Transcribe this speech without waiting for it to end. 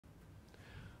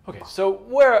Okay, so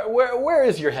where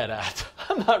is your head at?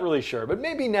 I'm not really sure, but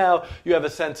maybe now you have a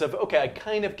sense of, okay, I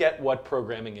kind of get what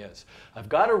programming is. I've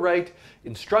got to write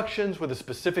instructions with a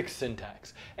specific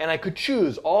syntax, and I could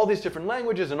choose all these different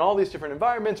languages and all these different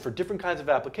environments for different kinds of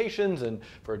applications and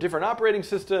for a different operating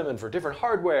system and for different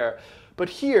hardware. But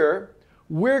here,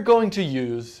 we're going to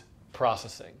use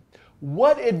processing.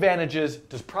 What advantages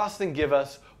does processing give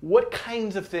us? What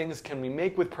kinds of things can we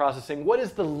make with processing? What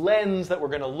is the lens that we're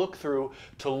going to look through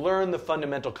to learn the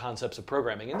fundamental concepts of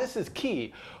programming? And this is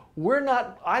key.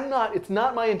 It's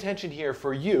not my intention here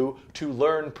for you to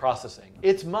learn processing.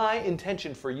 It's my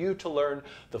intention for you to learn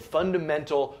the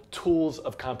fundamental tools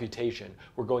of computation.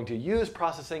 We're going to use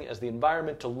processing as the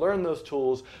environment to learn those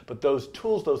tools, but those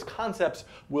tools, those concepts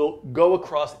will go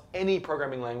across any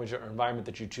programming language or environment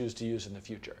that you choose to use in the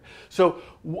future. So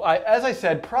as I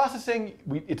said, processing,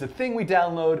 it's a thing we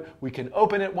download. We can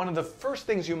open it. One of the first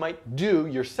things you might do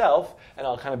yourself, and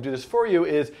I'll kind of do this for you,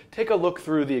 is take a look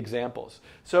through the examples.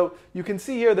 So you can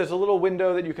see here there's a little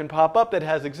window that you can pop up that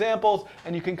has examples,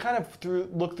 and you can kind of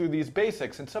look through these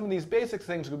basics. And some of these basic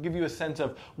things will give you a sense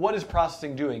of what is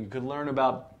processing doing. You could learn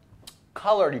about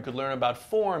color, you could learn about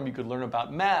form, you could learn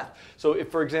about math. So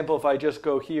if, for example, if I just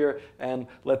go here and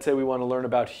let's say we want to learn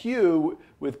about hue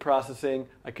with processing,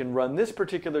 I can run this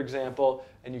particular example,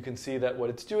 and you can see that what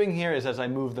it's doing here is as I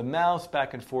move the mouse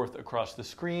back and forth across the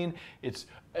screen, it's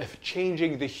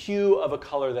changing the hue of a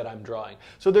color that I'm drawing.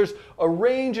 So there's a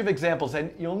range of examples, and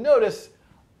you'll notice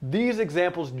these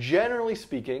examples, generally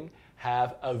speaking,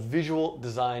 have a visual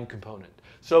design component.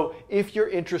 So if you're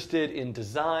interested in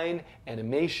design,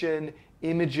 animation,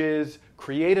 images,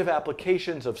 creative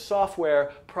applications of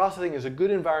software, processing is a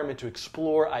good environment to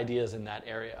explore ideas in that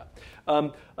area.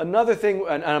 Another thing,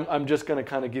 and I'm just going to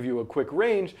kind of give you a quick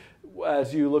range,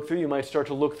 as you look through, you might start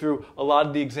to look through a lot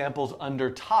of the examples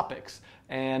under topics.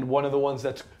 And one of the ones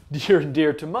that's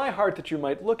dear to my heart that you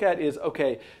might look at is,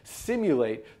 okay,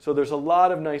 simulate. So there's a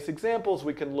lot of nice examples.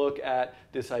 We can look at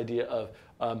this idea of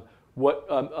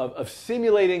of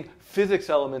simulating physics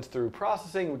elements through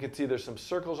processing. We can see there's some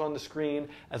circles on the screen.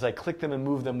 As I click them and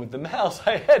move them with the mouse,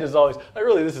 my head is always,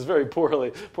 this is very poor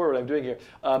what I'm doing here.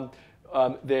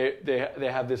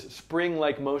 They have this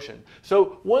spring-like motion.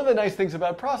 So one of the nice things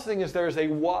about processing is there's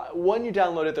when you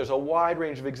download it, there's a wide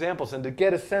range of examples. And to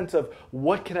get a sense of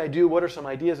what can I do, what are some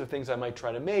ideas of things I might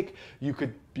try to make, you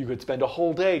could spend a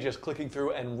whole day just clicking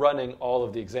through and running all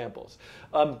of the examples.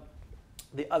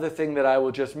 The other thing that I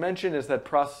will just mention is that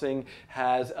processing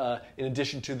has, in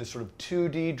addition to the sort of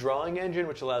 2D drawing engine,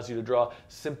 which allows you to draw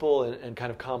simple and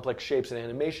kind of complex shapes and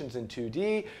animations in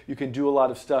 2D, you can do a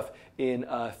lot of stuff in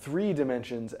 3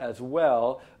 dimensions as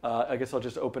well. I guess I'll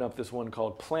just open up this one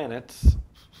called Planets.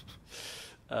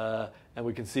 And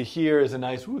we can see here is a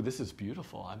nice, ooh, this is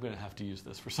beautiful. I'm going to have to use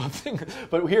this for something.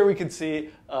 But here we can see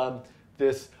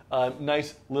this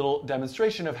nice little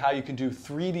demonstration of how you can do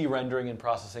 3D rendering and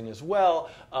processing as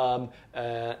well.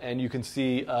 And you can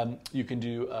see you can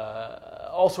do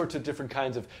all sorts of different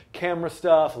kinds of camera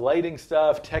stuff, lighting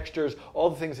stuff, textures,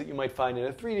 all the things that you might find in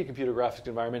a 3D computer graphics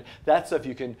environment. That stuff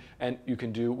you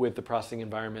can do with the processing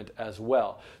environment as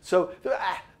well. So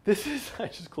this is, I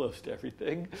just closed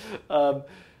everything.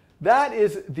 That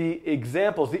is the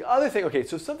examples. The other thing, okay,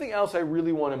 so something else I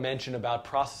really want to mention about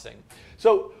processing.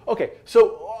 So, okay,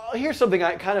 so here's something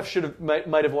I kind of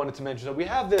might have wanted to mention. So we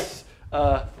have this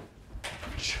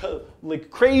like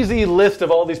crazy list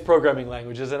of all these programming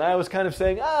languages, and I was kind of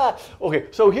saying, okay,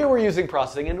 so here we're using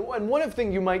processing, and one of the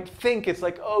things you might think, it's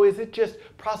like, oh, is it just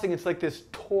processing? It's like this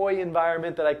toy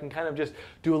environment that I can kind of just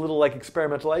do a little like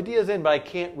experimental ideas in, but I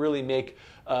can't really make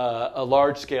a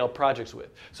large-scale projects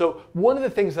with. So one of the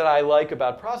things that I like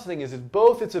about processing is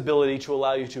both its ability to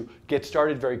allow you to get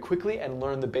started very quickly and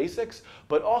learn the basics,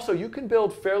 but also you can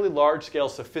build fairly large-scale,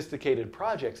 sophisticated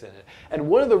projects in it. And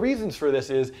one of the reasons for this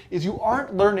is you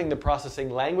aren't learning the processing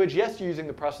language. Yes, you're using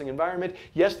the processing environment.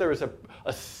 Yes, there is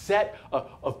a set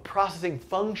of processing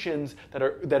functions that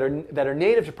are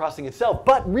native to processing itself,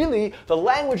 but really the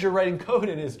language you're writing code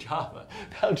in is Java.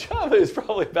 Now, Java is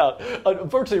probably about,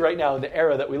 unfortunately right now in the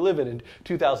era that we live in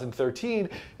 2013,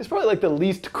 is probably like the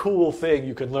least cool thing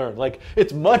you can learn. Like,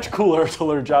 it's much cooler to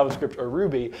learn JavaScript or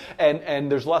Ruby,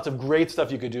 and there's lots of great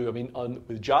stuff you could do. I mean,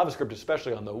 with JavaScript,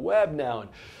 especially on the web now,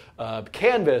 and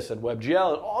Canvas and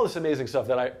WebGL and all this amazing stuff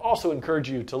that I also encourage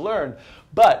you to learn.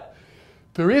 But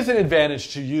there is an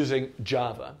advantage to using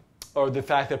Java, or the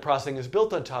fact that processing is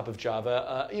built on top of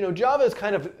Java. Java is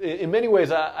kind of, in many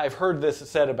ways, I've heard this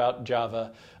said about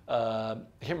Java. I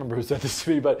can't remember who said this to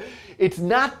me, but it's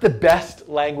not the best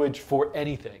language for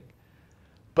anything,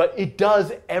 but it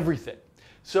does everything.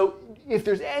 So if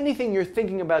there's anything you're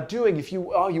thinking about doing, if you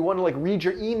want to like read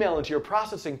your email into your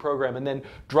processing program and then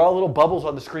draw little bubbles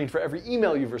on the screen for every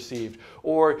email you've received,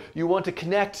 or you want to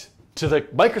connect to the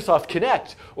Microsoft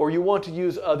Kinect, or you want to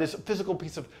use this physical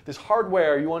piece of this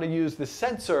hardware, you want to use this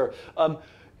sensor,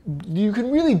 you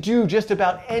can really do just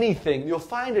about anything. You'll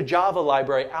find a Java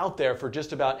library out there for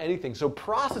just about anything. So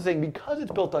processing, because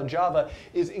it's built on Java,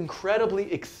 is incredibly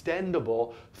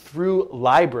extendable through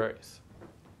libraries.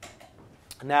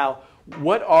 Now,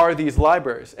 what are these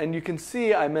libraries? And you can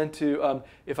see I meant to,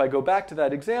 if I go back to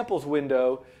that examples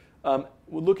window,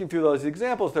 looking through those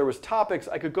examples, there was topics.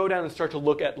 I could go down and start to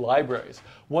look at libraries.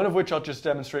 One of which I'll just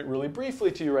demonstrate really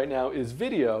briefly to you right now is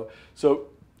video. So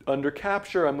under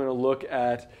capture, I'm going to look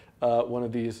at one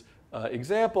of these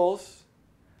examples.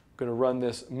 I'm going to run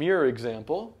this mirror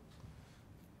example.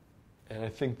 And I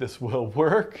think this will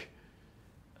work.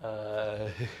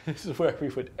 This is where we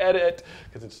would edit,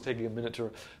 because it's taking a minute to.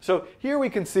 So here we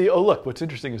can see, oh look, what's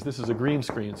interesting is this is a green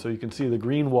screen, so you can see the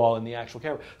green wall in the actual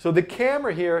camera. So the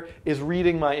camera here is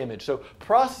reading my image. So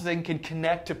processing can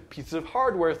connect to pieces of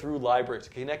hardware through libraries,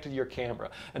 connect to your camera.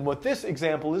 And what this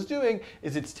example is doing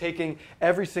is it's taking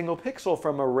every single pixel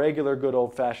from a regular good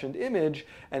old-fashioned image,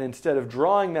 and instead of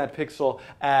drawing that pixel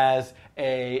as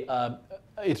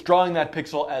it's drawing that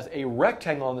pixel as a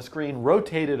rectangle on the screen,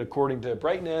 rotated according to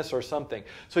brightness or something.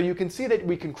 So you can see that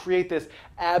we can create this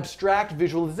abstract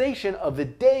visualization of the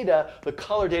data, the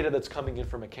color data that's coming in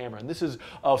from a camera. And this is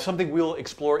something we'll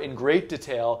explore in great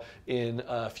detail in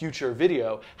future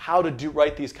video, how to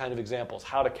write these kind of examples,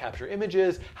 how to capture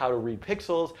images, how to read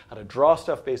pixels, how to draw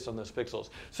stuff based on those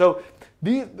pixels. So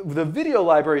the video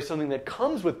library is something that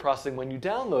comes with processing when you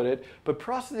download it, but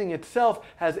processing itself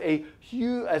has a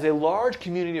large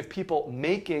community of people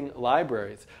making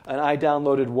libraries. And I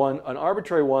downloaded an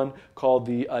arbitrary one called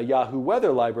the Yahoo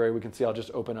Weather Library. We can see, I'll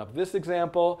just open up this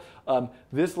example.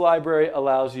 This library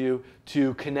allows you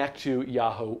to connect to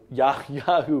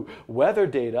Yahoo Weather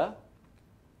data.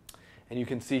 And you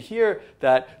can see here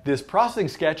that this processing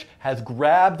sketch has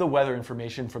grabbed the weather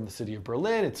information from the city of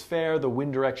Berlin. It's fair. The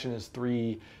wind direction is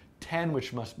 310,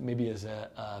 which maybe is an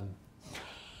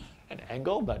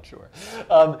angle, not sure.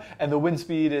 And the wind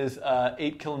speed is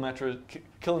 8 kilometers.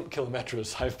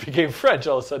 I became French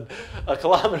all of a sudden.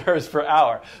 Kilometers per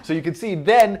hour. So you can see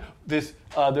then there's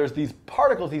these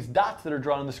particles, these dots that are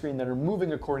drawn on the screen that are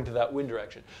moving according to that wind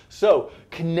direction. So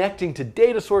connecting to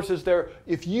data sources there,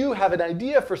 if you have an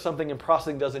idea for something and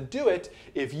processing doesn't do it,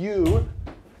 if you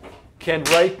can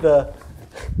write the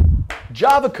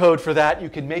Java code for that, you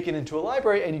can make it into a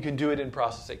library and you can do it in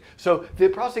processing. So the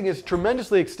processing is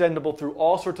tremendously extendable through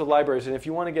all sorts of libraries. And if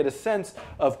you want to get a sense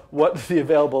of what the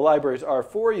available libraries are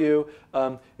for you,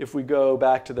 if we go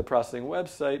back to the processing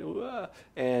website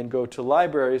and go to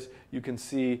libraries, you can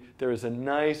see there is a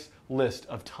nice list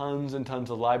of tons and tons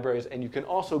of libraries. And you can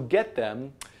also get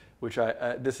them, which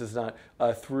this is not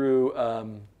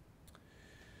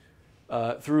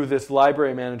through this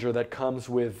library manager that comes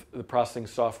with the processing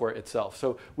software itself.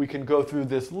 So we can go through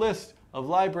this list of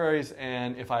libraries,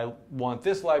 and if I want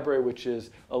this library, which is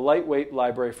a lightweight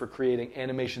library for creating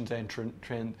animations and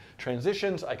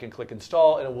transitions, I can click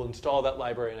install, and it will install that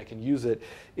library, and I can use it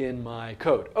in my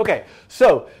code. Okay,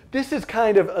 so this is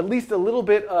kind of at least a little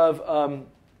bit of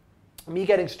me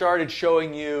getting started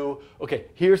showing you, okay,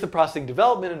 here's the processing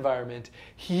development environment.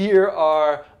 Here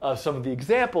are some of the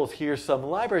examples. Here's some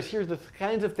libraries. Here's the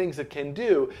kinds of things it can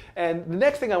do. And the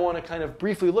next thing I want to kind of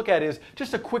briefly look at is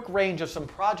just a quick range of some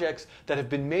projects that have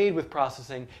been made with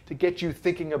processing to get you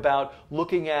thinking about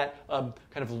looking at kind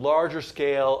of larger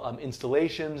scale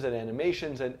installations and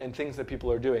animations and things that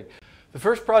people are doing. The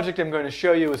first project I'm going to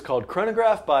show you is called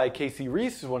Chronograph by Casey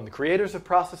Reese, who's one of the creators of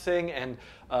processing, and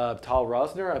Tal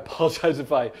Rosner. I apologize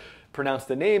if I pronounced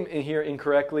the name in here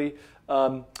incorrectly.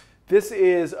 This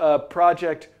is a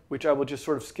project which I will just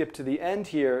sort of skip to the end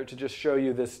here to just show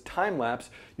you this time lapse.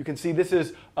 You can see this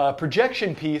is a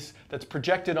projection piece that's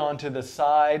projected onto the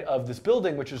side of this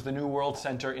building, which is the New World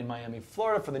Center in Miami,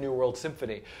 Florida for the New World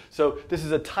Symphony. So this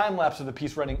is a time lapse of the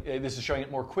piece running. This is showing it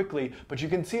more quickly, but you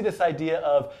can see this idea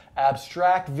of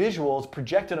abstract visuals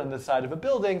projected on the side of a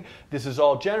building. This is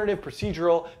all generative,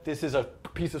 procedural. This is a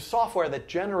piece of software that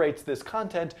generates this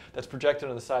content that's projected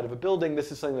on the side of a building. This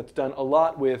is something that's done a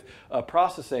lot with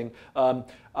processing.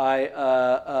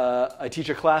 I teach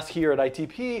a class here at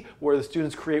ITP where the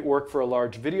students create work for a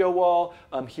large video wall.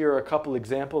 Here are a couple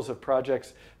examples of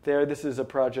projects there. This is a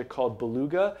project called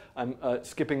Beluga. I'm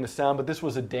skipping the sound, but this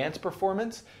was a dance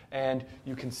performance. And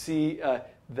you can see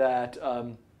that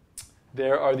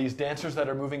there are these dancers that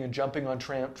are moving and jumping on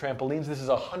trampolines. This is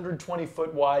a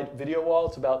 120-foot wide video wall.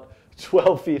 It's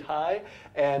 12 feet high,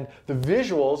 and the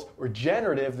visuals were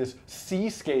generative, this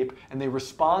seascape, and they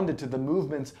responded to the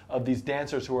movements of these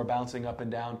dancers who were bouncing up and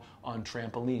down on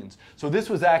trampolines. So this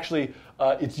was actually,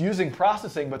 it's using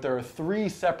processing, but there are 3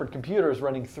 separate computers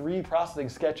running 3 processing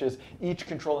sketches, each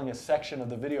controlling a section of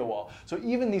the video wall. So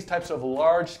even these types of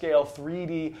large-scale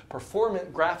 3D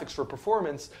graphics for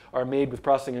performance are made with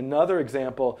processing. Another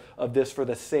example of this for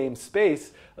the same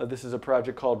space, this is a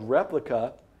project called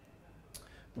Replica,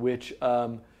 which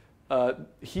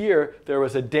here there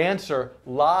was a dancer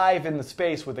live in the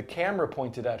space with a camera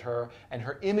pointed at her, and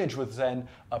her image was then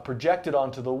projected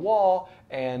onto the wall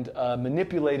and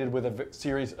manipulated with a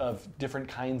series of different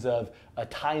kinds of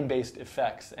time-based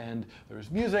effects. And there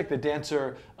was music, the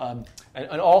dancer,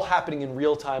 and all happening in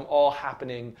real time, all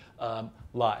happening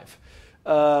live.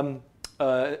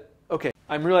 Okay,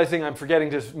 I'm realizing I'm forgetting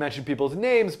to mention people's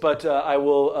names, but I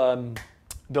will...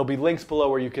 There'll be links below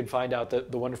where you can find out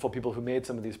the wonderful people who made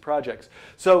some of these projects.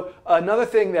 So another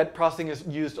thing that processing is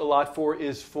used a lot for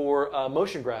is for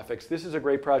motion graphics. This is a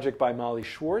great project by Molly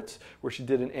Schwartz, where she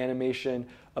did an animation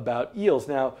about eels,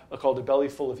 now called A Belly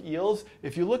Full of Eels.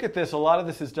 If you look at this, a lot of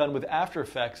this is done with After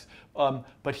Effects.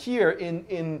 But here,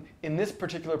 in this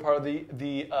particular part of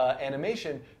the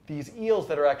animation, these eels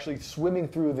that are actually swimming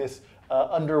through this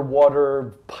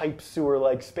underwater pipe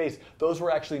sewer-like space, those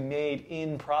were actually made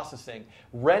in processing,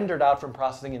 rendered out from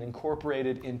processing and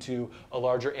incorporated into a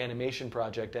larger animation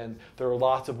project. And there are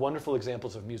lots of wonderful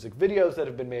examples of music videos that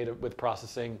have been made with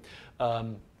processing,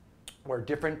 where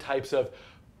different types of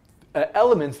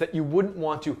elements that you wouldn't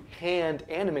want to hand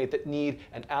animate that need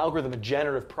an algorithm, a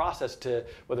generative process to,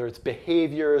 whether it's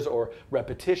behaviors or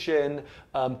repetition,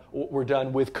 were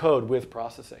done with code, with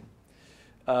processing.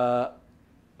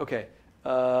 Okay.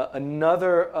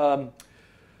 Another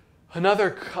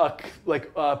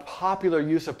popular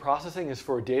use of processing is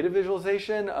for data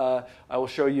visualization. I will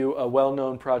show you a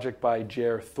well-known project by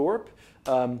Jer Thorpe.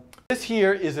 This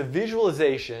here is a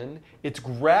visualization. It's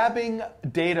grabbing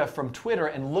data from Twitter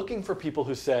and looking for people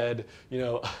who said,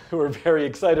 who are very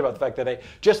excited about the fact that they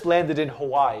just landed in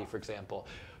Hawaii, for example.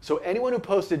 So anyone who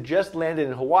posted just landed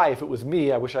in Hawaii, if it was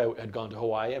me, I wish I had gone to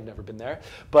Hawaii. I've never been there.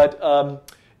 But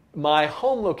my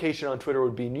home location on Twitter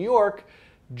would be New York.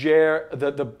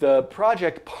 The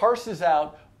project parses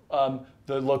out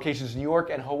the locations New York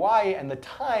and Hawaii and the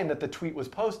time that the tweet was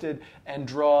posted, and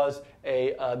draws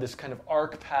this kind of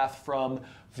arc path from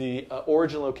the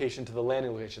origin location to the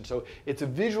landing location. So it's a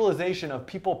visualization of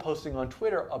people posting on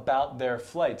Twitter about their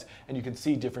flights. And you can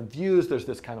see different views. There's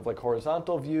this kind of like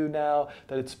horizontal view now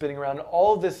that it's spinning around.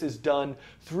 All of this is done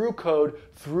through code,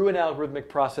 through an algorithmic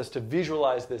process to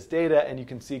visualize this data. And you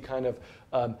can see kind of,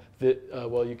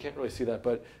 well, you can't really see that,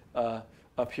 but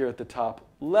up here at the top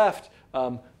left,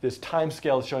 this time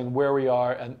scale is showing where we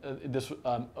are, and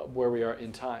where we are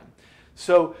in time.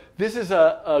 So this is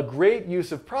a great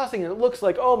use of processing, and it looks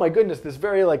like, oh my goodness, this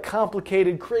very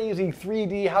complicated, crazy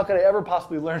 3D, how could I ever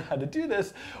possibly learn how to do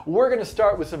this? We're going to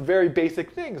start with some very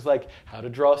basic things like how to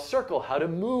draw a circle, how to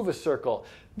move a circle.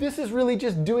 This is really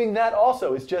just doing that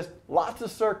also. It's just lots of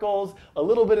circles, a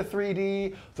little bit of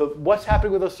 3D. So what's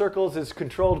happening with those circles is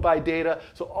controlled by data.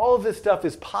 So all of this stuff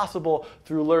is possible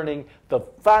through learning the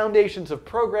foundations of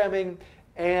programming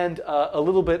and a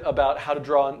little bit about how to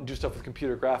draw and do stuff with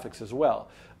computer graphics as well.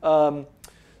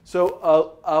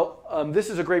 This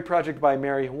is a great project by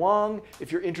Mary Huang.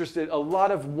 If you're interested, a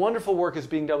lot of wonderful work is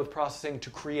being done with processing to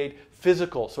create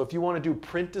physical. So if you want to do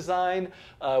print design,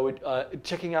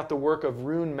 checking out the work of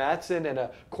Rune Madsen and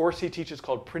a course he teaches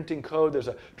called Printing Code. There's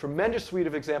a tremendous suite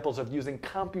of examples of using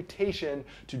computation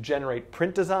to generate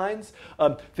print designs.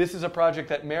 This is a project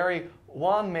that Mary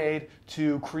Huang made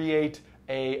to create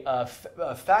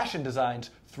fashion designs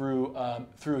through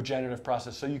a generative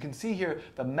process. So you can see here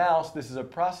the mouse. This is a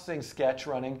processing sketch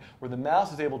running where the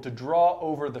mouse is able to draw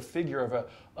over the figure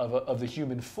of the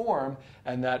human form,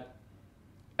 and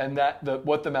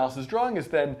what the mouse is drawing is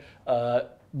then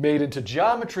made into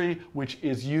geometry, which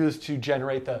is used to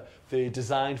generate the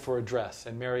design for a dress.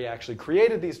 And Mary actually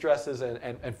created these dresses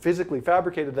and physically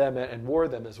fabricated them and wore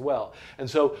them as well. And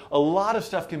so a lot of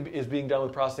stuff is being done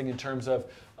with processing in terms of,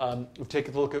 we've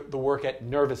taken a look at the work at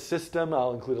nervous system.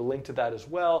 I'll include a link to that as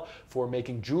well. For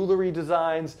making jewelry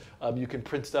designs, you can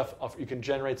print stuff, you can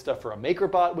generate stuff for a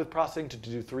MakerBot with processing to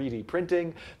do 3D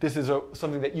printing. This is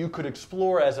something that you could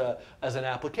explore as an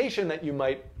application that you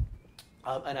might,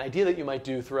 an idea that you might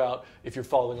do throughout if you're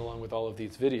following along with all of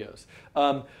these videos.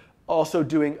 Also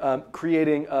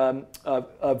creating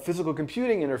physical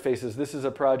computing interfaces. This is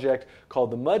a project called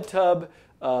the Mud Tub,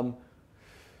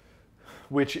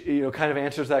 which kind of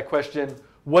answers that question.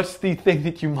 what's the thing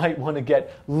that you might want to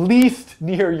get least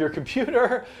near your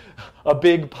computer? A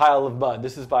big pile of mud.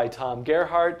 This is by Tom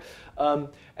Gerhardt.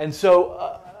 And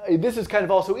so this is kind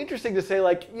of also interesting to say,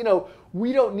 like, you know,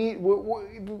 we don't need,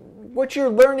 what you're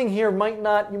learning here you might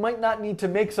not need to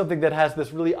make something that has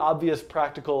this really obvious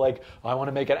practical, like, oh, I want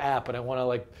to make an app and I want to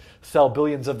like sell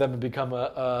billions of them and become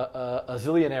a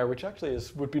zillionaire, which actually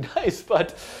would be nice.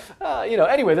 But, you know,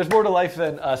 anyway, there's more to life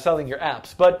than selling your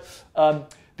apps. But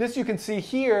this you can see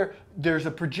here, there's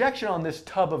a projection on this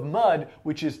tub of mud,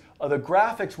 which is the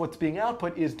graphics, what's being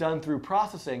output is done through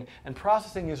processing. And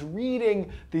processing is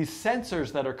reading these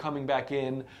sensors that are coming back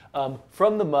in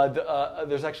from the mud.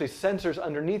 There's actually sensors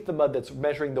underneath the mud that's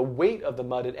measuring the weight of the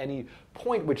mud at any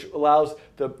point, which allows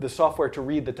the software to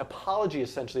read the topology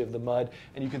essentially of the mud.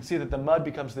 And you can see that the mud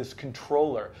becomes this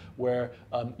controller where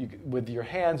with your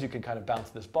hands you can kind of bounce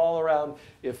this ball around.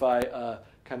 If I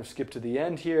kind of skip to the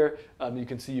end here, you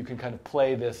can see you can kind of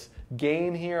play this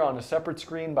game here on a separate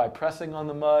screen by pressing on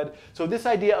the mud. So this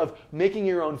idea of making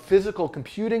your own physical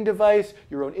computing device,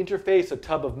 your own interface, a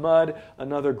tub of mud.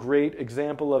 Another great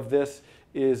example of this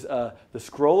is the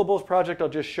Scrollables project I'll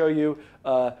just show you.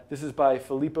 This is by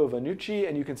Filippo Vanucci,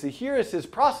 and you can see here is his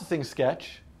processing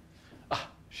sketch.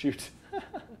 Shoot.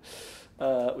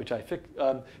 Which I fixed.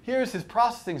 Here's his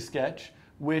processing sketch,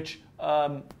 which,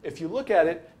 if you look at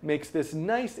it, makes this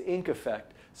nice ink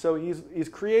effect. So he's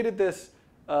created this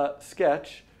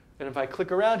sketch, and if I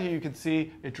click around here, you can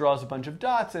see it draws a bunch of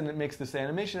dots, and it makes this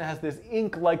animation. It has this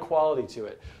ink-like quality to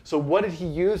it. So what did he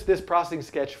use this processing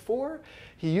sketch for?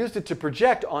 He used it to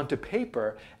project onto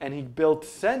paper, and he built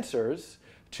sensors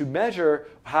to measure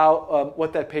how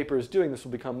what that paper is doing. This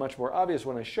will become much more obvious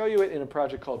when I show you it in a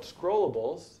project called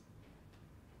Scrollables.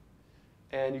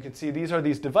 And you can see these are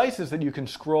these devices that you can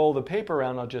scroll the paper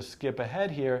around. I'll just skip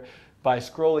ahead here. By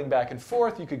scrolling back and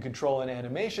forth, you can control an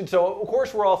animation. So, of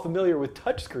course, we're all familiar with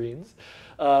touchscreens.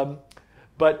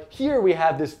 But here we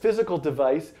have this physical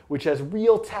device which has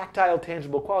real tactile,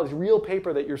 tangible qualities, real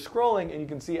paper that you're scrolling. And you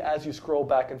can see as you scroll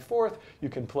back and forth, you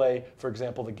can play, for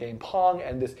example, the game Pong.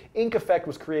 And this ink effect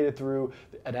was created through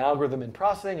an algorithm in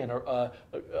processing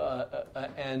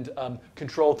and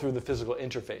controlled through the physical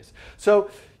interface.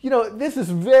 So, you know, this is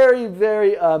very,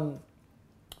 very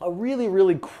a really,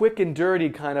 really quick and dirty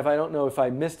kind of, I don't know if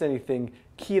I missed anything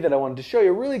key that I wanted to show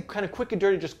you, really kind of quick and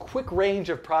dirty, just quick range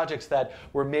of projects that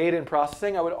were made in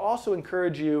processing. I would also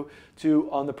encourage you to,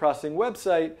 on the processing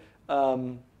website,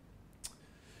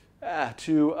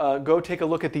 to go take a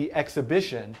look at the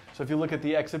exhibition. So if you look at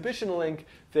the exhibition link,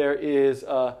 there is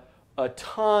a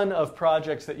ton of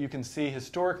projects that you can see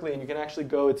historically, and you can actually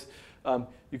go,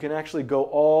 you can actually go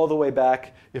all the way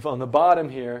back. If on the bottom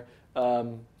here,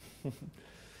 oh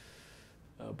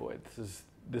boy,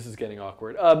 this is getting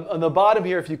awkward. On the bottom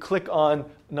here, if you click on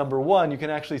number 1, you can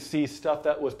actually see stuff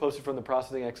that was posted from the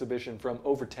processing exhibition from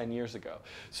over 10 years ago.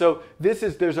 So this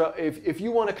is, if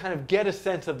you want to kind of get a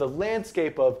sense of the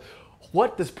landscape of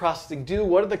what does processing do,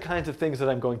 what are the kinds of things that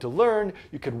I'm going to learn,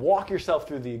 you can walk yourself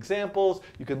through the examples,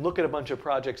 you can look at a bunch of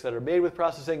projects that are made with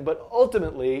processing, but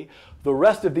ultimately, the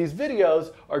rest of these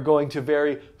videos are going to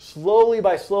very slowly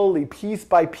by slowly, piece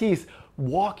by piece,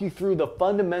 walk you through the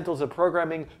fundamentals of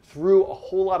programming through a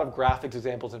whole lot of graphics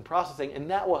examples and processing, and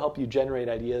that will help you generate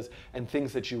ideas and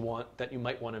things that you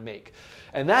might want to make.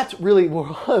 And that's really,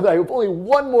 I have only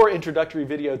one more introductory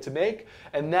video to make,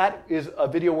 and that is a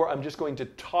video where I'm just going to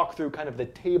talk through kind of the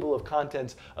table of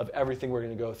contents of everything we're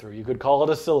going to go through. You could call it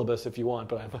a syllabus if you want,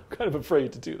 but I'm kind of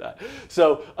afraid to do that.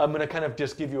 So I'm going to kind of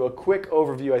just give you a quick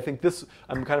overview. I think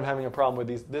I'm kind of having a problem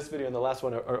with this video and the last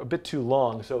one are a bit too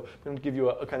long, so I'm going to give you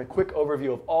a kind of quick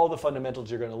overview of all the fundamentals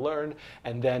you're going to learn,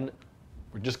 and then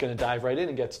we're just going to dive right in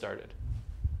and get started.